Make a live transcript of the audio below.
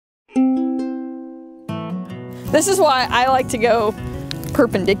This is why I like to go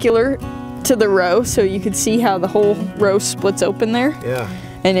perpendicular to the row, so you can see how the whole row splits open there. Yeah.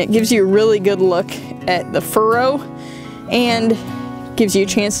 And it gives you a really good look at the furrow and gives you a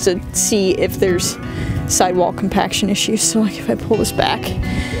chance to see if there's sidewall compaction issues. So like if I pull this back,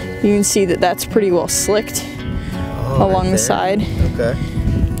 you can see that that's pretty well slicked along the side. Okay.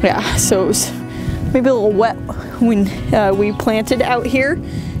 Yeah, so it was maybe a little wet when we planted out here.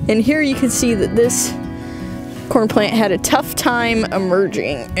 And here you can see that this corn plant had a tough time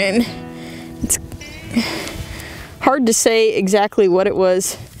emerging, and it's hard to say exactly what it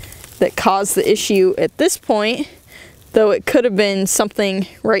was that caused the issue at this point, though it could have been something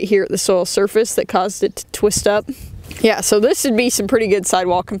right here at the soil surface that caused it to twist up. Yeah, so this would be some pretty good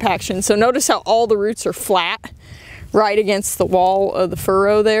sidewall compaction. So notice how all the roots are flat right against the wall of the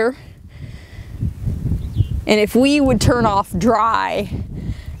furrow there. And if we would turn off dry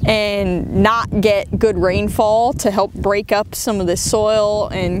and not get good rainfall to help break up some of this soil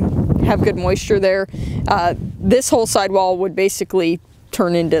and have good moisture there, this whole sidewall would basically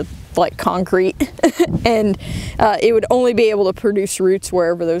turn into like concrete and it would only be able to produce roots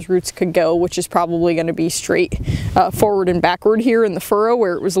wherever those roots could go, which is probably going to be straight forward and backward here in the furrow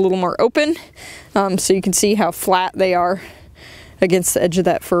where it was a little more open. So you can see how flat they are against the edge of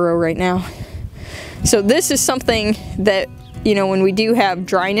that furrow right now. So this is something that, you know, when we do have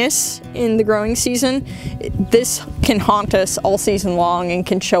dryness in the growing season, this can haunt us all season long and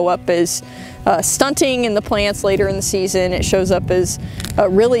can show up as stunting in the plants later in the season. It shows up as a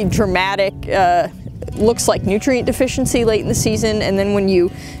really dramatic, looks like nutrient deficiency late in the season. And then when you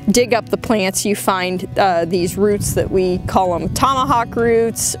dig up the plants, you find these roots that we call them tomahawk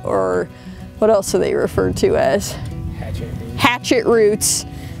roots, or what else are they referred to as? Hatchet roots.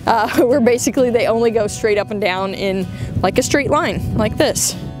 Where basically they only go straight up and down in like a straight line, like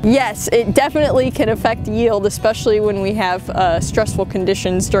this. Yes, it definitely can affect yield, especially when we have stressful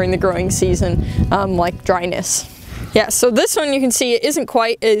conditions during the growing season, like dryness. Yeah, so this one you can see it isn't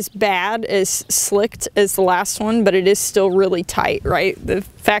quite as bad as slicked as the last one, but it is still really tight, right? The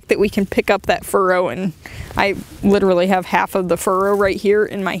fact that we can pick up that furrow, and I literally have half of the furrow right here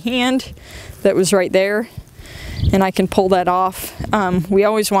in my hand that was right there, and I can pull that off. We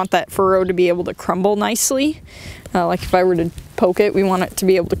always want that furrow to be able to crumble nicely. Like if I were to poke it, we want it to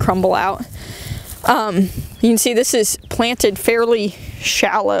be able to crumble out. You can see this is planted fairly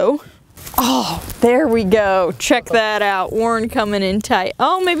shallow. Oh, there we go. Check that out. Warren coming in tight.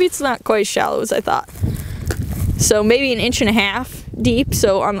 Oh, maybe it's not quite as shallow as I thought. So maybe 1.5 inches deep,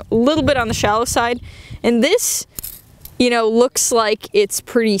 so a little bit on the shallow side. And this, you know, looks like it's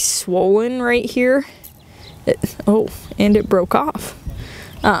pretty swollen right here. Oh, and it broke off.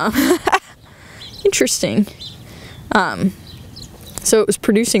 Interesting. So it was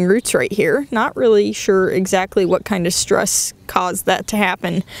producing roots right here. Not really sure exactly what kind of stress caused that to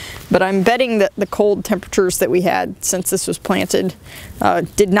happen, but I'm betting that the cold temperatures that we had since this was planted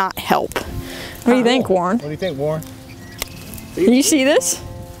did not help. What do you think, Warren? What do you think, Warren? Can you see this?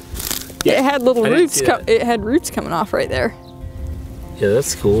 Yeah, it had little roots. It had roots coming off right there. Yeah,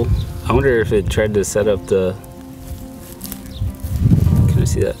 that's cool. I wonder if it tried to set up the... Can I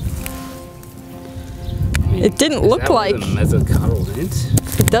see that? I mean, it didn't look like...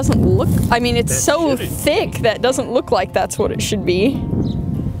 It doesn't look... I mean, it's so thick that doesn't look like that's what it should be.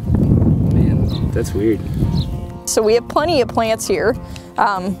 Man, that's weird. So we have plenty of plants here.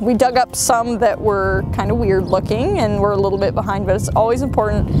 We dug up some that were kind of weird looking and we're a little bit behind, but it's always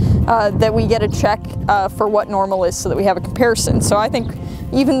important that we get a check for what normal is so that we have a comparison. So I think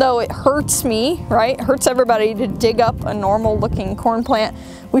even though it hurts me, right, it hurts everybody to dig up a normal looking corn plant,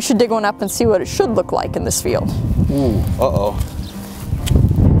 we should dig one up and see what it should look like in this field. Ooh, uh-oh.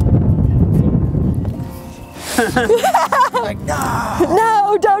 Like,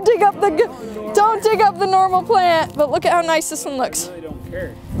 no, don't dig up the normal plant. But look at how nice this one looks. I really don't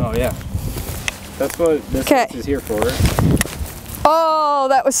care. Oh yeah, that's what this is here for. Oh,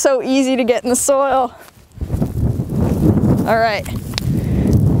 that was so easy to get in the soil. All right,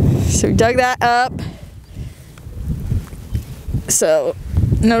 so we dug that up. So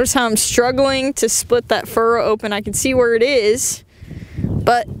notice how I'm struggling to split that furrow open. I can see where it is,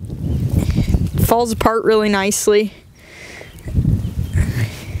 but it falls apart really nicely.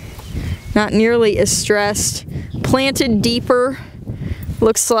 Not nearly as stressed. Planted deeper,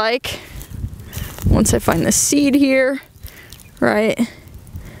 looks like. Once I find the seed here, right,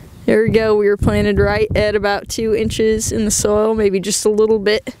 there we go. We were planted right at about 2 inches in the soil, maybe just a little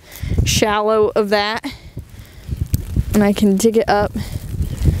bit shallow of that. And I can dig it up,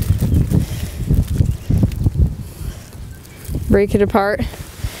 break it apart.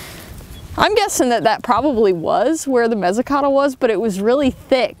 I'm guessing that that probably was where the mezzacotl was, but it was really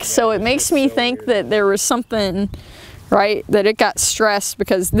thick. So it makes me think that there was something, right, that it got stressed,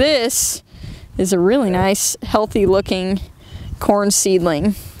 because this is a really nice, healthy looking corn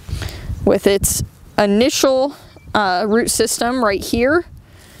seedling with its initial root system right here,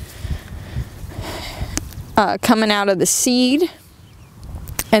 coming out of the seed.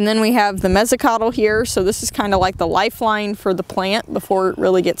 And then we have the mezzacotl here, so this is kind of like the lifeline for the plant before it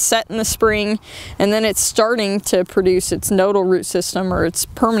really gets set in the spring. And then it's starting to produce its nodal root system, or its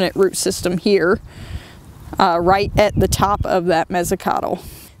permanent root system here, right at the top of that mezzacotl.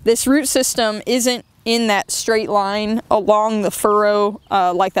 This root system isn't in that straight line along the furrow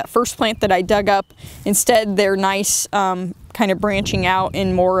like that first plant that I dug up. Instead, they're nice, kind of branching out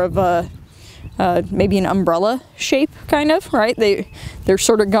in more of a maybe an umbrella shape, kind of, right? They're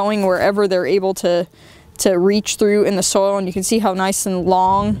sort of going wherever they're able to reach through in the soil, and you can see how nice and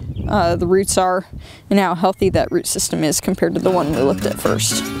long the roots are and how healthy that root system is compared to the one we looked at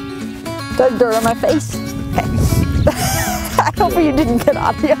first. Got dirt on my face? Okay. I hope you didn't get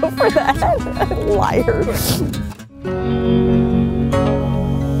audio for that. Liar.